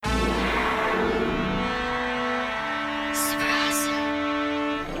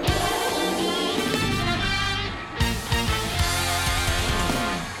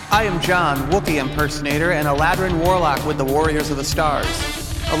I am John, Wookiee impersonator and Eladrin warlock with the Warriors of the Stars.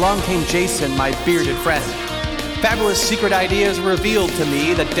 Along came Jason, my bearded friend. Fabulous secret ideas were revealed to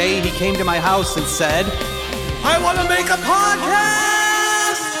me the day he came to my house and said, "I want to make a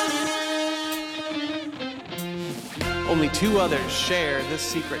podcast!" Only two others share this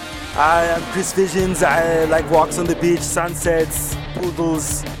secret. I am Chris Visions. I like walks on the beach, sunsets,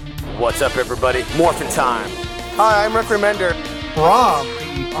 poodles. What's up, everybody? Morphin' time. Hi, I'm Rick Remender. Rob,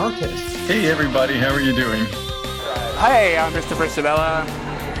 the artist. Hey, everybody. How are you doing? Hey, I'm Christopher Sabella.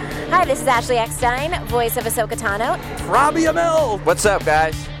 Hi, this is Ashley Eckstein, voice of Ahsoka Tano. Robbie Amell. What's up,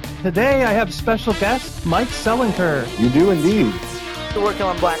 guys? Today I have special guest Mike Selinker. You do indeed. We're working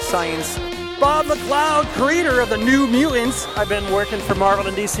on Black Science. Bob McLeod, creator of the New Mutants. I've been working for Marvel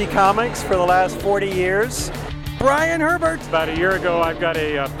and DC Comics for the last 40 years. Brian Herbert. About a year ago, I've got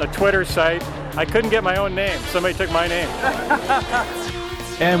a Twitter site. I couldn't get my own name. Somebody took my name.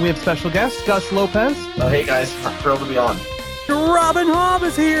 And we have special guest Gus Lopez. Oh, hey guys, I'm thrilled to be on. Robin Hobb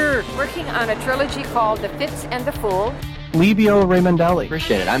is here. Working on a trilogy called The Fitz and the Fool. Livio Raimondelli.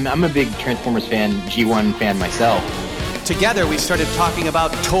 Appreciate it. I'm a big Transformers fan, G1 fan myself. Together we started talking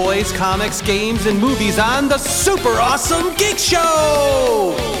about toys, comics, games, and movies on the Super Awesome Geek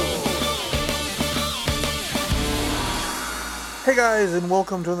Show! Hey guys, and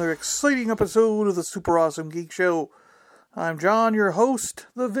welcome to another exciting episode of the Super Awesome Geek Show. I'm John, your host,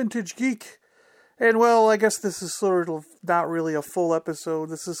 the Vintage Geek. And well, I guess this is sort of not really a full episode.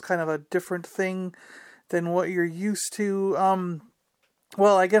 This is kind of a different thing than what you're used to.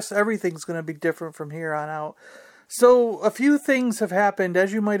 Well, I guess everything's going to be different from here on out. So, a few things have happened.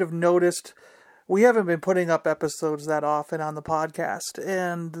 As you might have noticed, we haven't been putting up episodes that often on the podcast,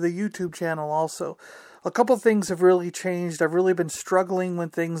 and the YouTube channel also. A couple things have really changed. I've really been struggling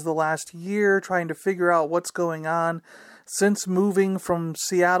with things the last year, trying to figure out what's going on since moving from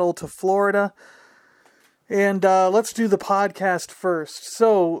Seattle to Florida. And let's do the podcast first.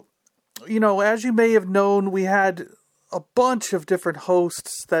 So, as you may have known, we had a bunch of different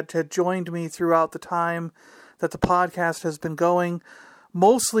hosts that had joined me throughout the time that the podcast has been going,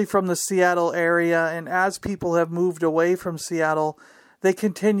 mostly from the Seattle area. And as people have moved away from Seattle, they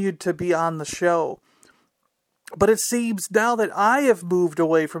continued to be on the show. But it seems now that I have moved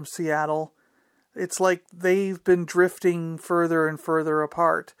away from Seattle, it's like they've been drifting further and further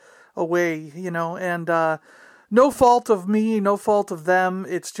apart, away, and no fault of me, no fault of them.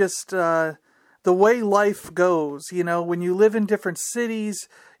 It's just the way life goes, when you live in different cities,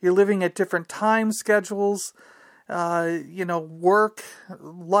 you're living at different time schedules, work,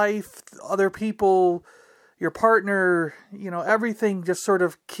 life, other people, your partner, everything just sort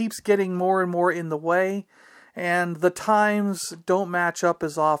of keeps getting more and more in the way. And the times don't match up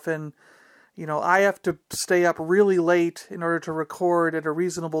as often. I have to stay up really late in order to record at a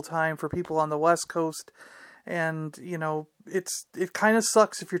reasonable time for people on the West Coast. And, it kind of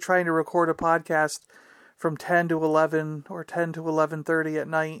sucks if you're trying to record a podcast from 10 to 11 or 10 to 11:30 at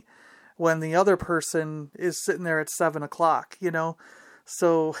night when the other person is sitting there at 7 o'clock,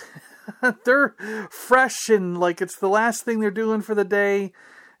 So they're fresh and like it's the last thing they're doing for the day.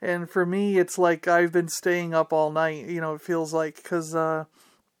 And for me, it's like I've been staying up all night, it feels like, because, I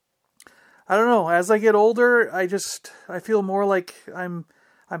don't know, as I get older, I feel more like I'm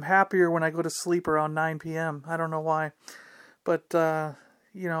happier when I go to sleep around 9 p.m. I don't know why, but, I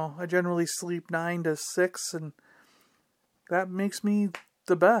generally sleep 9 to 6, and that makes me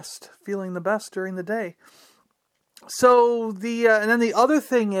feeling the best during the day. So, and then the other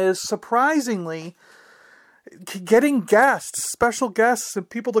thing is, surprisingly, getting special guests and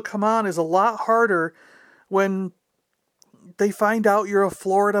people to come on is a lot harder when they find out you're a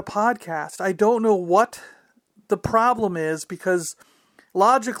Florida podcast. I don't know what the problem is, because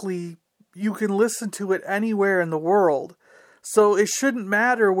logically you can listen to it anywhere in the world. So it shouldn't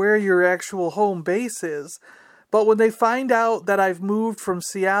matter where your actual home base is. But when they find out that I've moved from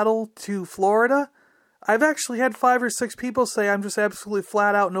Seattle to Florida, I've actually had 5 or 6 people say I'm just absolutely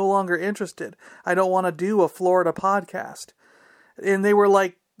flat out no longer interested. I don't want to do a Florida podcast. And they were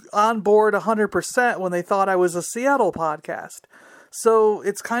like on board 100% when they thought I was a Seattle podcast. So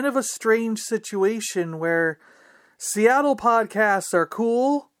it's kind of a strange situation where Seattle podcasts are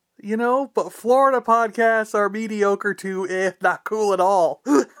cool, but Florida podcasts are mediocre to not cool at all.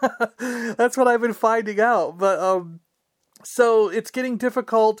 That's what I've been finding out. But so it's getting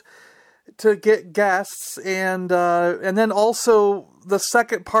difficult to get guests, and then also the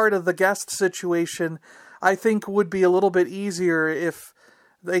second part of the guest situation, I think would be a little bit easier if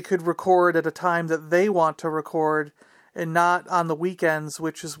they could record at a time that they want to record and not on the weekends,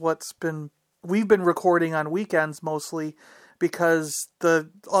 which is we've been recording on weekends mostly because the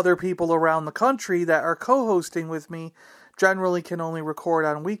other people around the country that are co-hosting with me generally can only record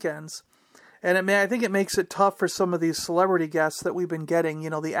on weekends. And I think it makes it tough for some of these celebrity guests that we've been getting,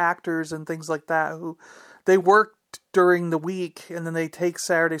 the actors and things like that, who they work during the week and then they take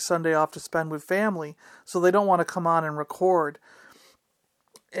Saturday, Sunday off to spend with family. So they don't want to come on and record.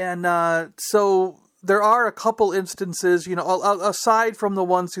 And so there are a couple instances, aside from the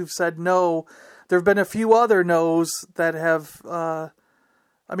ones who've said no, there have been a few other no's that have,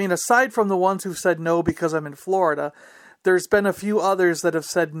 aside from the ones who've said no because I'm in Florida, there's been a few others that have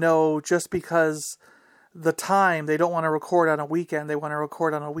said no just because the time, they don't want to record on a weekend, they want to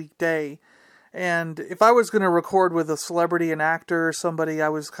record on a weekday. And if I was going to record with a celebrity, an actor, or somebody, I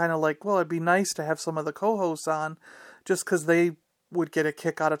was kind of like, well, it'd be nice to have some of the co-hosts on just because they would get a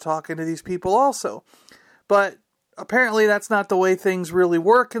kick out of talking to these people also. But apparently that's not the way things really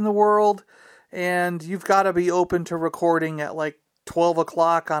work in the world, and you've got to be open to recording at like 12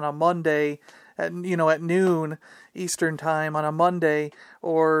 o'clock on a Monday, at noon Eastern time on a Monday,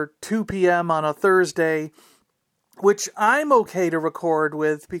 or 2 p.m. on a Thursday, which I'm okay to record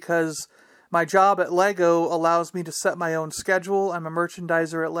with because my job at Lego allows me to set my own schedule. I'm a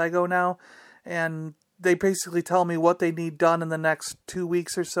merchandiser at Lego now, and they basically tell me what they need done in the next 2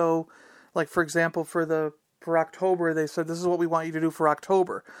 weeks or so. Like, for example, for October, they said, this is what we want you to do for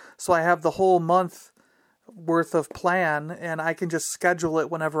October. So I have the whole month worth of plan, and I can just schedule it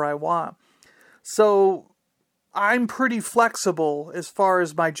whenever I want. So I'm pretty flexible as far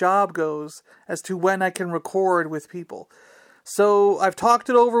as my job goes as to when I can record with people. So I've talked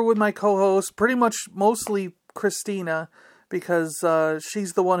it over with my co-host, mostly Christina, because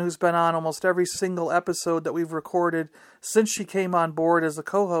she's the one who's been on almost every single episode that we've recorded since she came on board as a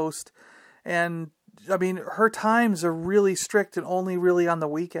co-host. And, her times are really strict and only really on the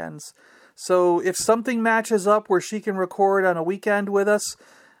weekends. So if something matches up where she can record on a weekend with us,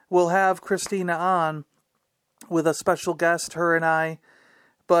 we'll have Christina on with a special guest, her and I.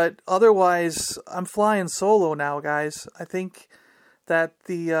 But otherwise, I'm flying solo now, guys. I think that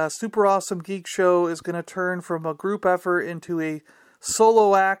the Super Awesome Geek Show is going to turn from a group effort into a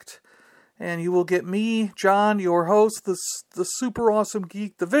solo act. And you will get me, John, your host, the Super Awesome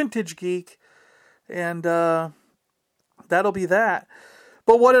Geek, the Vintage Geek. And that'll be that.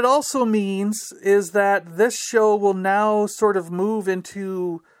 But what it also means is that this show will now sort of move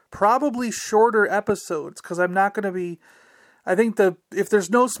into probably shorter episodes, because I'm not going to be, if there's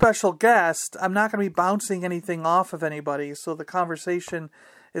no special guest, I'm not going to be bouncing anything off of anybody, so the conversation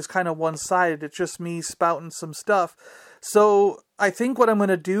is kind of one-sided. It's just me spouting some stuff. So I think what I'm going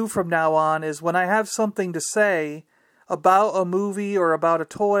to do from now on is when I have something to say about a movie or about a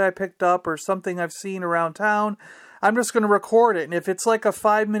toy I picked up or something I've seen around town, I'm just going to record it. And if it's like a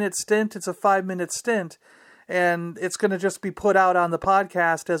 5-minute stint, it's a 5-minute stint. And it's going to just be put out on the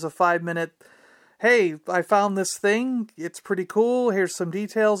podcast as a 5-minute, hey, I found this thing, it's pretty cool, here's some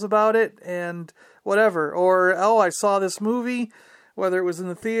details about it, and whatever. Or, I saw this movie, whether it was in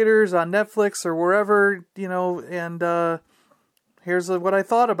the theaters, on Netflix, or wherever, and here's what I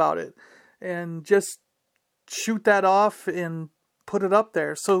thought about it. And just shoot that off and put it up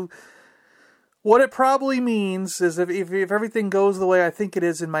there. So what it probably means is if everything goes the way I think it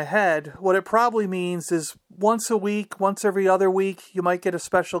is in my head, what it probably means is once a week, once every other week, you might get a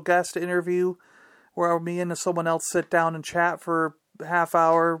special guest interview where me and someone else sit down and chat for a half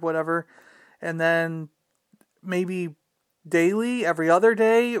hour, whatever. And then maybe daily, every other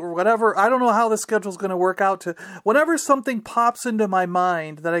day, or whatever. I don't know how the schedule's going to work out. To whenever something pops into my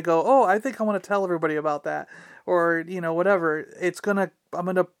mind that I go, I think I want to tell everybody about that. Or, whatever. I'm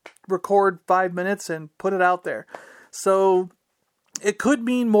going to record 5 minutes and put it out there. So it could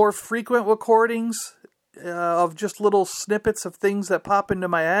mean more frequent recordings of just little snippets of things that pop into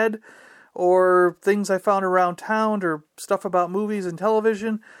my head, or things I found around town, or stuff about movies and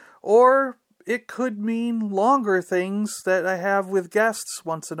television. Or it could mean longer things that I have with guests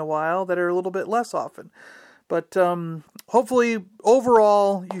once in a while that are a little bit less often. But hopefully,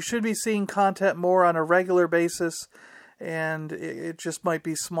 overall, you should be seeing content more on a regular basis, and it just might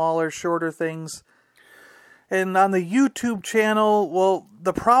be smaller, shorter things. And on the YouTube channel, well,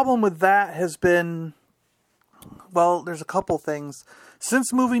 the problem with that has been, there's a couple things.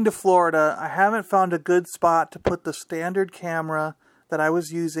 Since moving to Florida, I haven't found a good spot to put the standard camera that I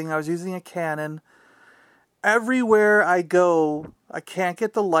was using. I was using a Canon. Everywhere I go, I can't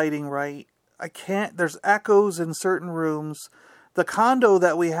get the lighting right. There's echoes in certain rooms. The condo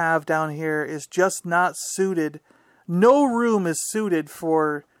that we have down here is just not suited. No room is suited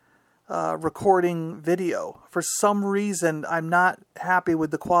for recording video. For some reason, I'm not happy with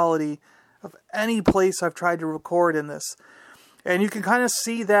the quality of any place I've tried to record in this. And you can kind of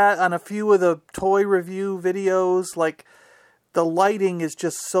see that on a few of the toy review videos. Like, the lighting is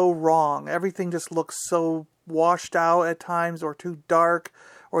just so wrong. Everything just looks so washed out at times, or too dark,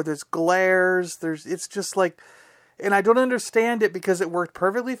 or there's glares. It's just like, and I don't understand it because it worked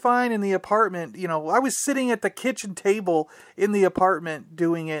perfectly fine in the apartment. You know, I was sitting at the kitchen table in the apartment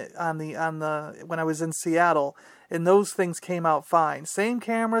doing it on the when I was in Seattle, and those things came out fine. Same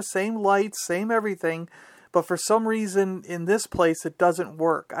camera, same lights, same everything. But for some reason, in this place, it doesn't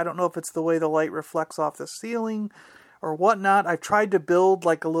work. I don't know if it's the way the light reflects off the ceiling or whatnot. I've tried to build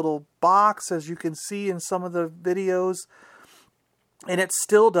like a little box, as you can see in some of the videos, and it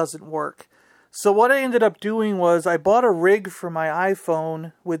still doesn't work. So what I ended up doing was I bought a rig for my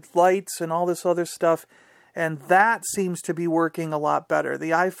iPhone with lights and all this other stuff, and that seems to be working a lot better.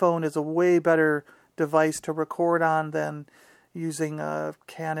 The iPhone is a way better device to record on than using a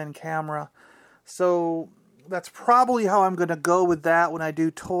Canon camera. So that's probably how I'm going to go with that when I do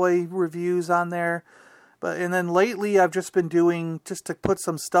toy reviews on there. And then lately I've just been doing, just to put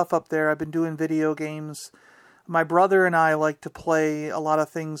some stuff up there, I've been doing video games. My brother and I like to play a lot of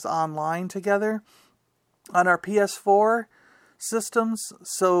things online together on our PS4 systems.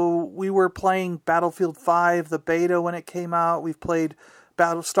 So we were playing Battlefield 5, the beta, when it came out. We've played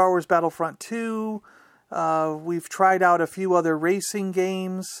Star Wars Battlefront 2. We've tried out a few other racing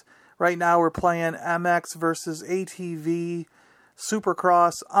games. Right now we're playing MX versus ATV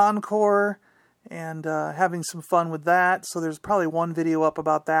Supercross Encore, and having some fun with that. So there's probably one video up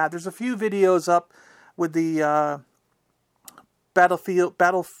about that. There's a few videos up with the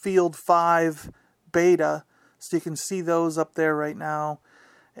Battlefield 5 beta, so you can see those up there right now.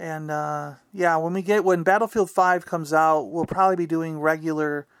 And yeah, when Battlefield 5 comes out, we'll probably be doing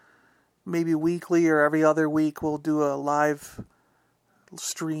regular, maybe weekly or every other week, we'll do a live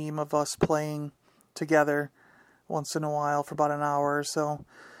stream of us playing together once in a while for about an hour or so.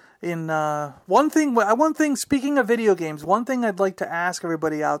 One thing, speaking of video games, one thing I'd like to ask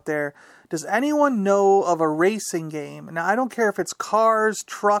everybody out there, does anyone know of a racing game? Now, I don't care if it's cars,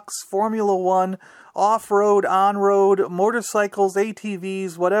 trucks, Formula One, off-road, on-road, motorcycles,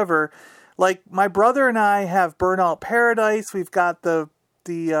 ATVs, whatever. Like, my brother and I have Burnout Paradise. We've got the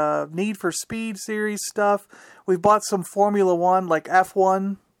Need for Speed series stuff. We've bought some Formula One, like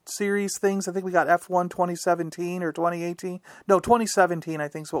F1 series things. I think we got F1 2017 or 2018. No, 2017 I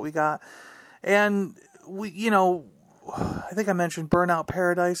think is what we got. And I think I mentioned Burnout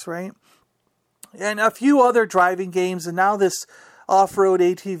Paradise, right? And a few other driving games, and now this off-road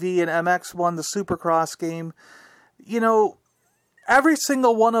ATV and MX one, the Supercross game. Every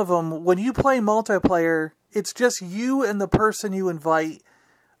single one of them, when you play multiplayer, it's just you and the person you invite.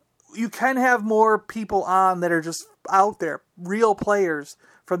 You can have more people on that are just out there, real players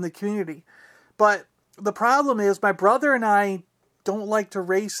from the community. But the problem is my brother and I don't like to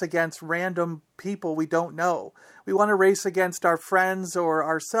race against random people we don't know. We want to race against our friends or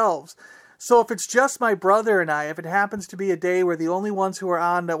ourselves. So if it's just my brother and I, if it happens to be a day where the only ones who are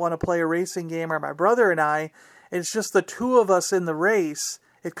on that want to play a racing game are my brother and I, and it's just the two of us in the race,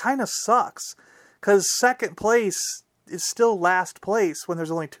 it kind of sucks. Because second place is still last place when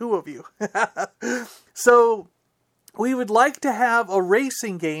there's only two of you. So we would like to have a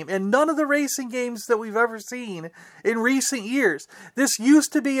racing game, and none of the racing games that we've ever seen in recent years. This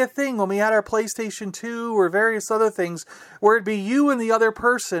used to be a thing when we had our PlayStation 2 or various other things, where it'd be you and the other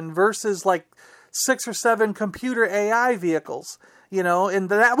person versus like 6 or 7 computer AI vehicles, and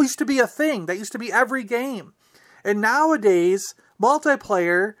that used to be a thing. That used to be every game. And nowadays,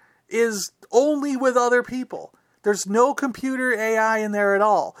 multiplayer is only with other people. There's no computer AI in there at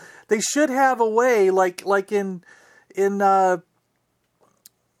all. They should have a way, like in Need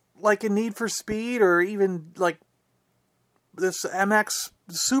for Speed, or even like this MX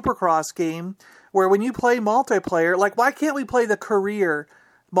Supercross game, where when you play multiplayer, like, why can't we play the career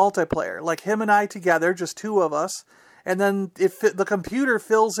multiplayer, like him and I together, just two of us, and then if the computer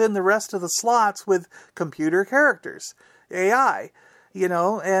fills in the rest of the slots with computer characters, AI,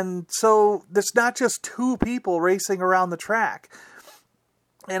 and so there's not just two people racing around the track.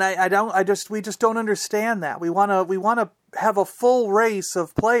 And we just don't understand that. We want to have a full race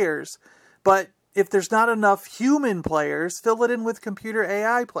of players, but if there's not enough human players, fill it in with computer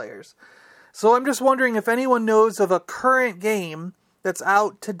AI players. So I'm just wondering if anyone knows of a current game that's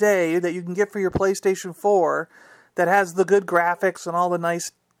out today that you can get for your PlayStation 4 that has the good graphics and all the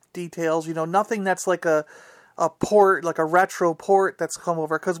nice details, nothing that's like a port, like a retro port that's come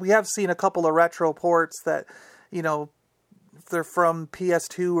over, because we have seen a couple of retro ports that, they're from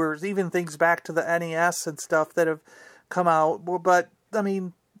PS2 or even things back to the NES and stuff that have come out. But, I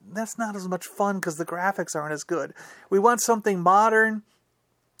mean, that's not as much fun because the graphics aren't as good. We want something modern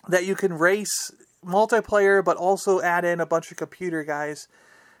that you can race multiplayer, but also add in a bunch of computer guys.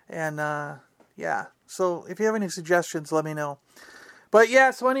 And, yeah. So if you have any suggestions, let me know. But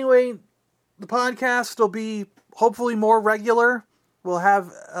yeah, so anyway, the podcast will be hopefully more regular. We'll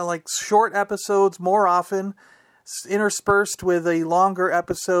have like short episodes more often, interspersed with a longer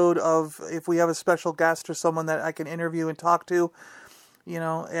episode of if we have a special guest or someone that I can interview and talk to, you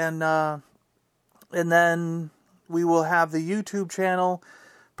know, and then we will have the YouTube channel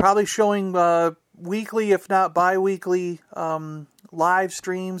probably showing weekly, if not bi-weekly, live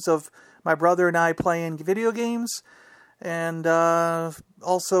streams of my brother and I playing video games. And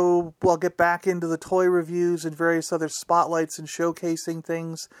also, we'll get back into the toy reviews and various other spotlights and showcasing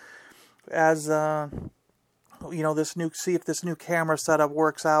things as, you know, see if this new camera setup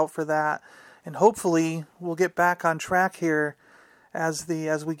works out for that. And hopefully, we'll get back on track here as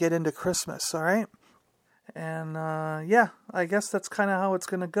we get into Christmas, all right? And, yeah, I guess that's kind of how it's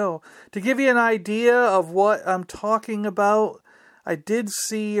going to go. To give you an idea of what I'm talking about, I did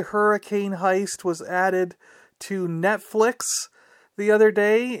see Hurricane Heist was added to Netflix the other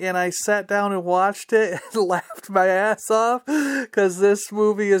day, and I sat down and watched it and laughed my ass off because this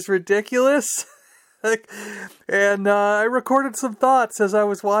movie is ridiculous. And I recorded some thoughts as I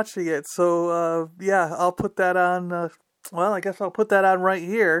was watching it. So, yeah, I'll put that on. Well, I guess I'll put that on right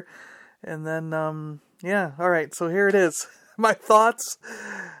here. And then, yeah, all right. So here it is. My thoughts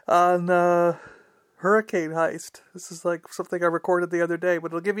on Hurricane Heist. This is like something I recorded the other day, but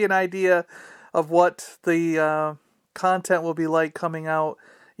it'll give you an idea of what the content will be like coming out,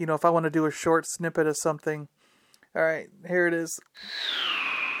 you know, if I want to do a short snippet of something. All right, here it is.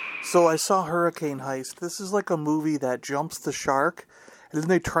 So I saw Hurricane Heist. This is like a movie that jumps the shark, and then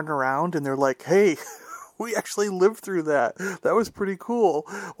they turn around and they're like, hey, we actually lived through that. That was pretty cool.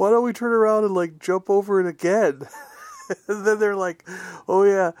 Why don't we turn around and like jump over it again? And then they're like, oh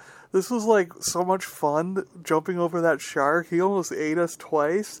yeah, this was like so much fun jumping over that shark. He almost ate us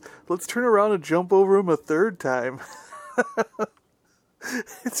twice. Let's turn around and jump over him a third time.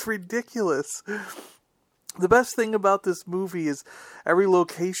 It's ridiculous. The best thing about this movie is every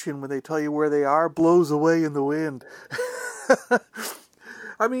location, when they tell you where they are, blows away in the wind.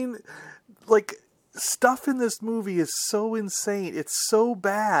 I mean, like, stuff in this movie is so insane. It's so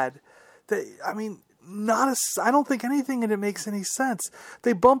bad that, I mean, I don't think anything in it makes any sense.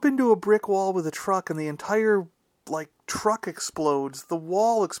 They bump into a brick wall with a truck and the entire, like, truck explodes. The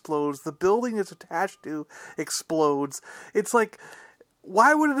wall explodes. The building it's attached to explodes. It's like,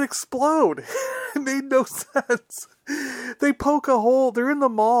 why would it explode? It made no sense. They poke a hole. They're in the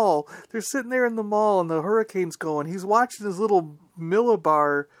mall. They're sitting there in the mall and the hurricane's going. He's watching his little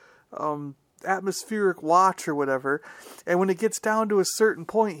millibar, atmospheric watch or whatever, and when it gets down to a certain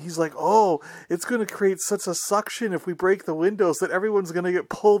point, he's like, oh, it's going to create such a suction if we break the windows that everyone's going to get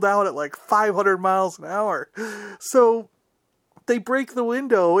pulled out at like 500 miles an hour. So they break the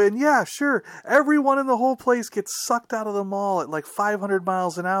window, and yeah, sure, everyone in the whole place gets sucked out of the mall at like 500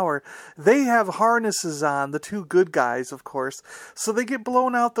 miles an hour. They have harnesses on, the two good guys, of course, so they get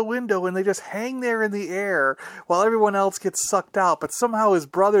blown out the window, and they just hang there in the air while everyone else gets sucked out, but somehow his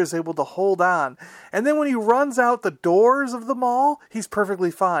brother's able to hold on. And then when he runs out the doors of the mall, he's perfectly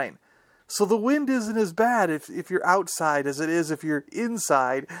fine. So the wind isn't as bad if you're outside as it is if you're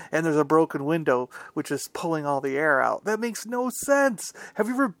inside and there's a broken window, which is pulling all the air out. That makes no sense. Have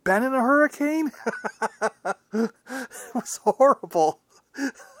you ever been in a hurricane? It was horrible.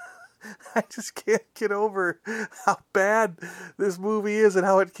 I just can't get over how bad this movie is and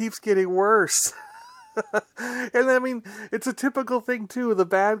how it keeps getting worse. And I mean, it's a typical thing too. The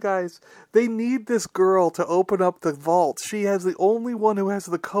bad guys, they need this girl to open up the vault. She has the only one who has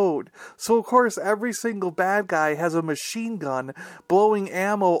the code. So of course, every single bad guy has a machine gun blowing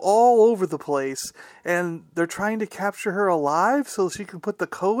ammo all over the place, and they're trying to capture her alive so she can put the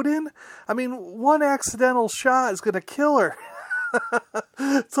code in. I mean, one accidental shot is going to kill her.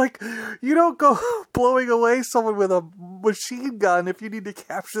 It's like, you don't go blowing away someone with a machine gun if you need to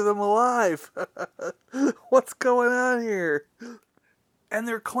capture them alive. What's going on here? And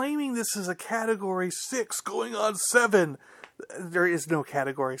they're claiming this is a Category 6 going on 7. There is no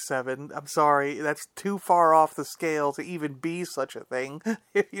Category 7. I'm sorry, that's too far off the scale to even be such a thing,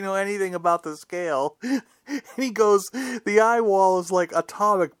 if you know anything about the scale. And he goes, the eye wall is like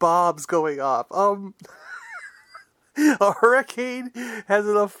atomic bombs going off. A hurricane has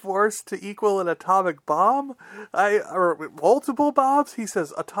enough force to equal an atomic bomb? Or multiple bombs? He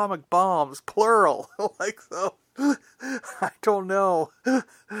says atomic bombs, plural. Like, so, I don't know.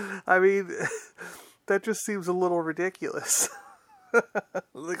 I mean, that just seems a little ridiculous.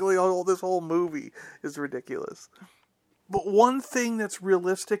 Like, this whole movie is ridiculous. But one thing that's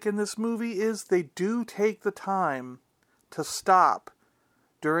realistic in this movie is they do take the time to stop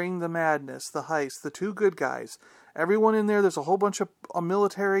during the madness, the heist, the two good guys. Everyone in there's a whole bunch of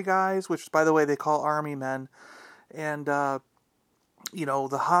military guys, which, by the way, they call army men. And, the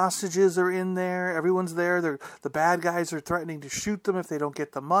hostages are in there. Everyone's there. The bad guys are threatening to shoot them if they don't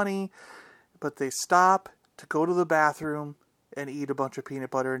get the money. But they stop to go to the bathroom and eat a bunch of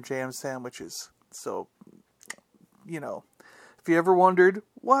peanut butter and jam sandwiches. So, if you ever wondered,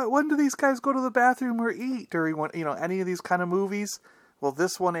 when do these guys go to the bathroom or eat during any of these kind of movies? Well,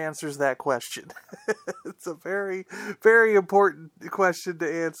 this one answers that question. It's a very, very important question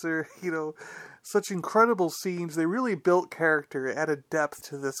to answer. Such incredible scenes. They really built character, added depth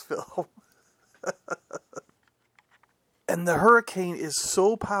to this film. And the hurricane is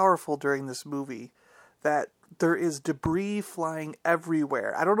so powerful during this movie that there is debris flying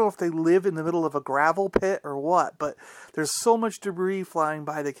everywhere. I don't know if they live in the middle of a gravel pit or what, but there's so much debris flying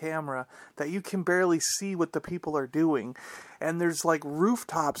by the camera that you can barely see what the people are doing. And there's like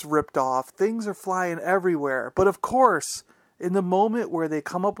rooftops ripped off. Things are flying everywhere. But of course, in the moment where they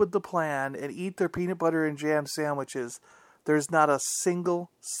come up with the plan and eat their peanut butter and jam sandwiches, there's not a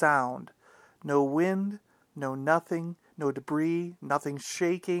single sound. No wind, no nothing, no debris, nothing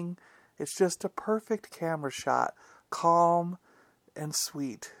shaking. It's just a perfect camera shot, calm and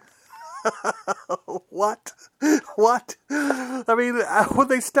sweet. What? I mean, when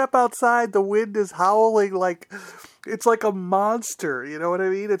they step outside, the wind is howling like it's like a monster. You know what I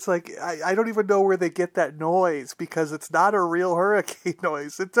mean? It's like I don't even know where they get that noise because it's not a real hurricane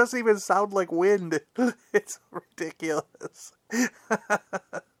noise. It doesn't even sound like wind. It's ridiculous.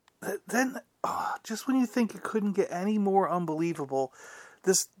 Then, just when you think it couldn't get any more unbelievable,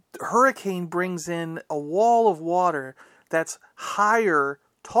 this hurricane brings in a wall of water that's higher,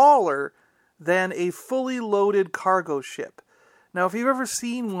 taller than a fully loaded cargo ship. Now, if you've ever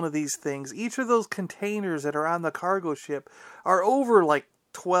seen one of these things, each of those containers that are on the cargo ship are over like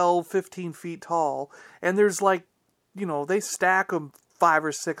 12, 15 feet tall. And there's like, they stack them 5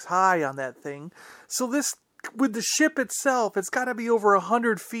 or 6 high on that thing. So this, with the ship itself, it's got to be over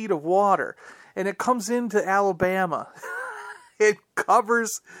 100 feet of water. And it comes into Alabama. It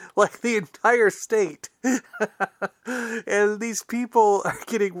covers like the entire state. And these people are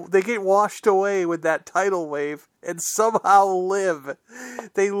they get washed away with that tidal wave and somehow live.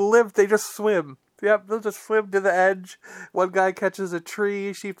 They just swim. Yep, they'll just swim to the edge. One guy catches a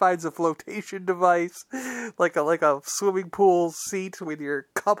tree. She finds a flotation device, like a swimming pool seat with your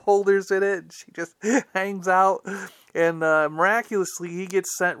cup holders in it. And she just hangs out. And miraculously, he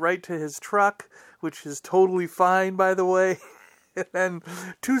gets sent right to his truck, which is totally fine, by the way. And then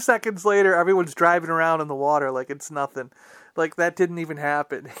 2 seconds later, everyone's driving around in the water like it's nothing. Like that didn't even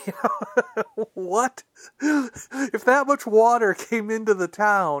happen. What? If that much water came into the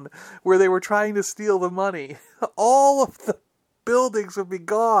town where they were trying to steal the money, all of the buildings would be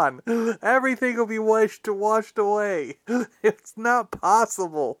gone. Everything will be washed away. It's not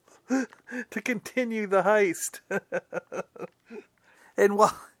possible to continue the heist.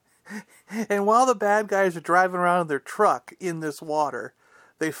 And while the bad guys are driving around in their truck in this water,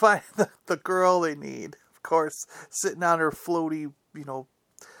 they find the girl they need. Of course, sitting on her floaty,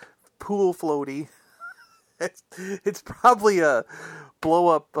 pool floaty. It's probably a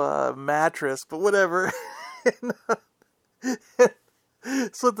blow-up mattress, but whatever.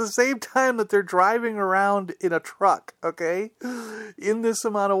 So at the same time that they're driving around in a truck, okay, in this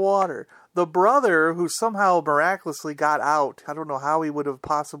amount of water, the brother, who somehow miraculously got out, I don't know how he would have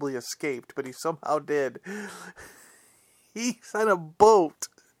possibly escaped, but he somehow did. He's on a boat.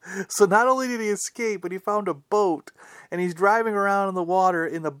 So not only did he escape, but he found a boat, and he's driving around in the water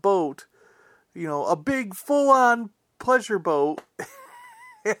in the boat, a big full-on pleasure boat,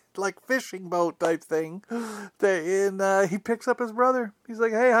 like fishing boat type thing. And he picks up his brother. He's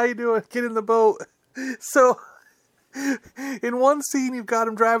like, "Hey, how you doing? Get in the boat." So in one scene, you've got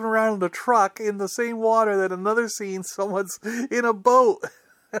him driving around in a truck in the same water. Then another scene, someone's in a boat.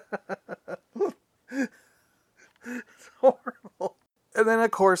 It's horrible. And then,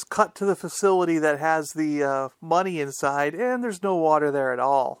 of course, cut to the facility that has the money inside, and there's no water there at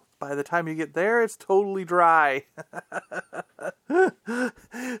all. By the time you get there, it's totally dry.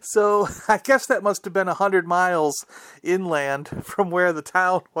 So I guess that must have been 100 miles inland from where the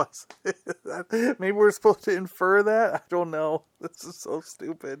town was. Maybe we're supposed to infer that? I don't know. This is so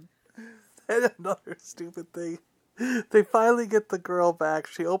stupid. And another stupid thing. They finally get the girl back.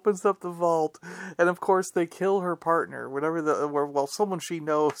 She opens up the vault, and of course they kill her partner, someone she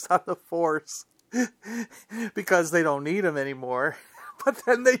knows on the force. because they don't need him anymore. But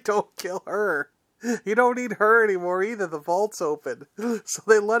then they don't kill her. You don't need her anymore either. The vault's open. So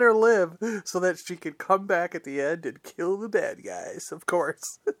they let her live so that she could come back at the end and kill the bad guys, of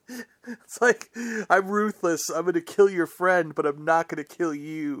course. It's like, I'm ruthless. I'm going to kill your friend, but I'm not going to kill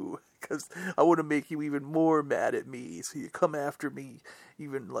you. Because I want to make you even more mad at me. So you come after me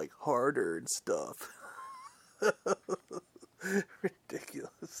even, like, harder and stuff.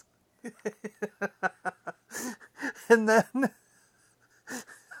 Ridiculous. And then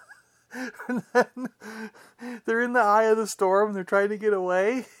they're in the eye of the storm. They're trying to get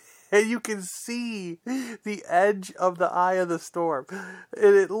away. And you can see the edge of the eye of the storm.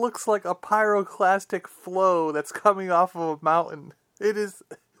 And it looks like a pyroclastic flow that's coming off of a mountain. It is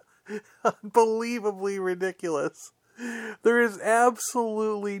unbelievably ridiculous. There is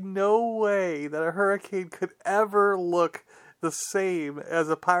absolutely no way that a hurricane could ever look the same as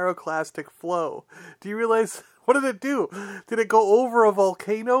a pyroclastic flow. Do you realize, what did it do? Did it go over a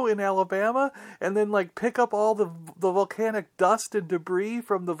volcano in Alabama and then like pick up all the volcanic dust and debris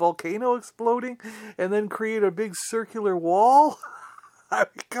from the volcano exploding and then create a big circular wall? I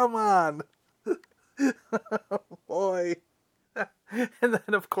mean, come on. Oh, boy. And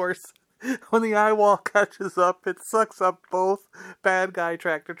then, of course, when the eye wall catches up, it sucks up both bad guy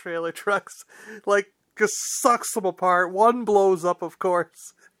tractor trailer trucks. Like, just sucks them apart. One blows up, of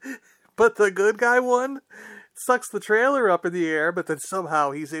course. But the good guy one sucks the trailer up in the air, but then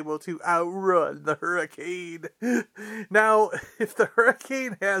somehow he's able to outrun the hurricane. Now, if the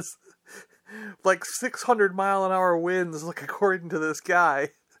hurricane has like 600-mile-an-hour winds, like according to this guy,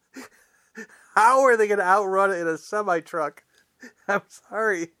 how are they going to outrun it in a semi-truck? I'm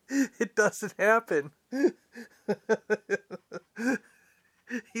sorry, it doesn't happen. You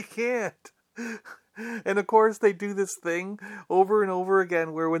can't. And of course they do this thing over and over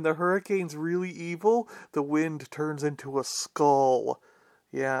again where when the hurricane's really evil, the wind turns into a skull.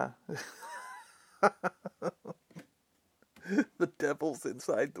 Yeah. The devil's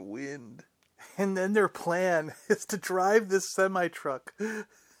inside the wind. And then their plan is to drive this semi-truck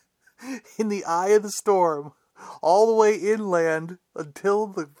in the eye of the storm all the way inland until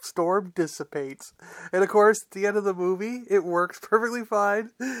the storm dissipates. And of course, at the end of the movie, it works perfectly fine.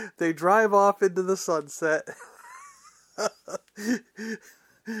 They drive off into the sunset. Into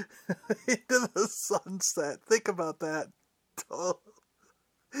the sunset. Think about that. Oh.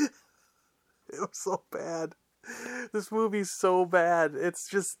 It was so bad. This movie's so bad. It's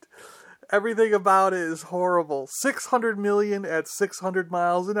just, everything about it is horrible. 600 million at 600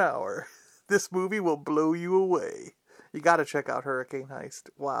 miles an hour. This movie will blow you away. You gotta check out Hurricane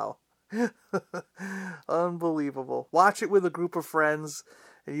Heist. Wow. Unbelievable. Watch it with a group of friends,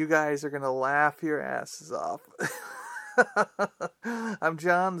 and you guys are gonna laugh your asses off. I'm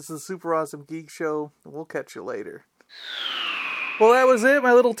John. This is Super Awesome Geek Show. We'll catch you later. Well, that was it.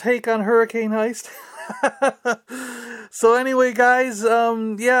 My little take on Hurricane Heist. So anyway, guys,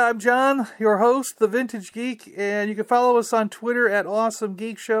 I'm John, your host, the Vintage Geek, and you can follow us on Twitter at Awesome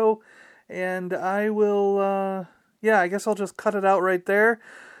Geek Show. And I will, I guess I'll just cut it out right there.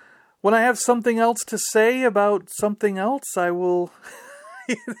 When I have something else to say about something else, I will...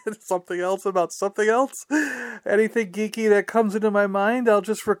 something else about something else. Anything geeky that comes into my mind, I'll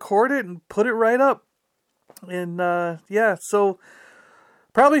just record it and put it right up. And, so...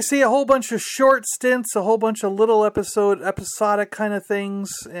 probably see a whole bunch of short stints, a whole bunch of little episodic kind of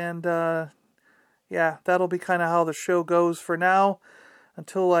things. And, that'll be kind of how the show goes for now.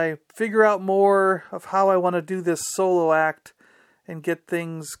 Until I figure out more of how I want to do this solo act and get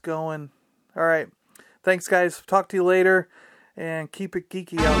things going. All right. Thanks, guys. Talk to you later. And keep it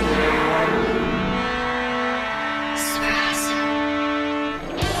geeky out there, everyone.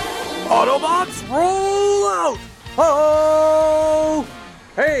 Autobots, roll out! Oh!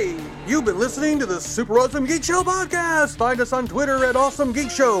 Hey, you've been listening to the Super Awesome Geek Show podcast. Find us on Twitter at Awesome Geek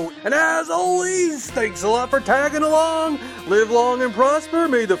Show. And as always, thanks a lot for tagging along. Live long and prosper.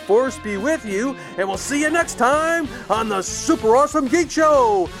 May the Force be with you. And we'll see you next time on the Super Awesome Geek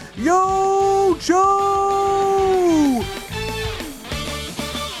Show. Yo, Joe!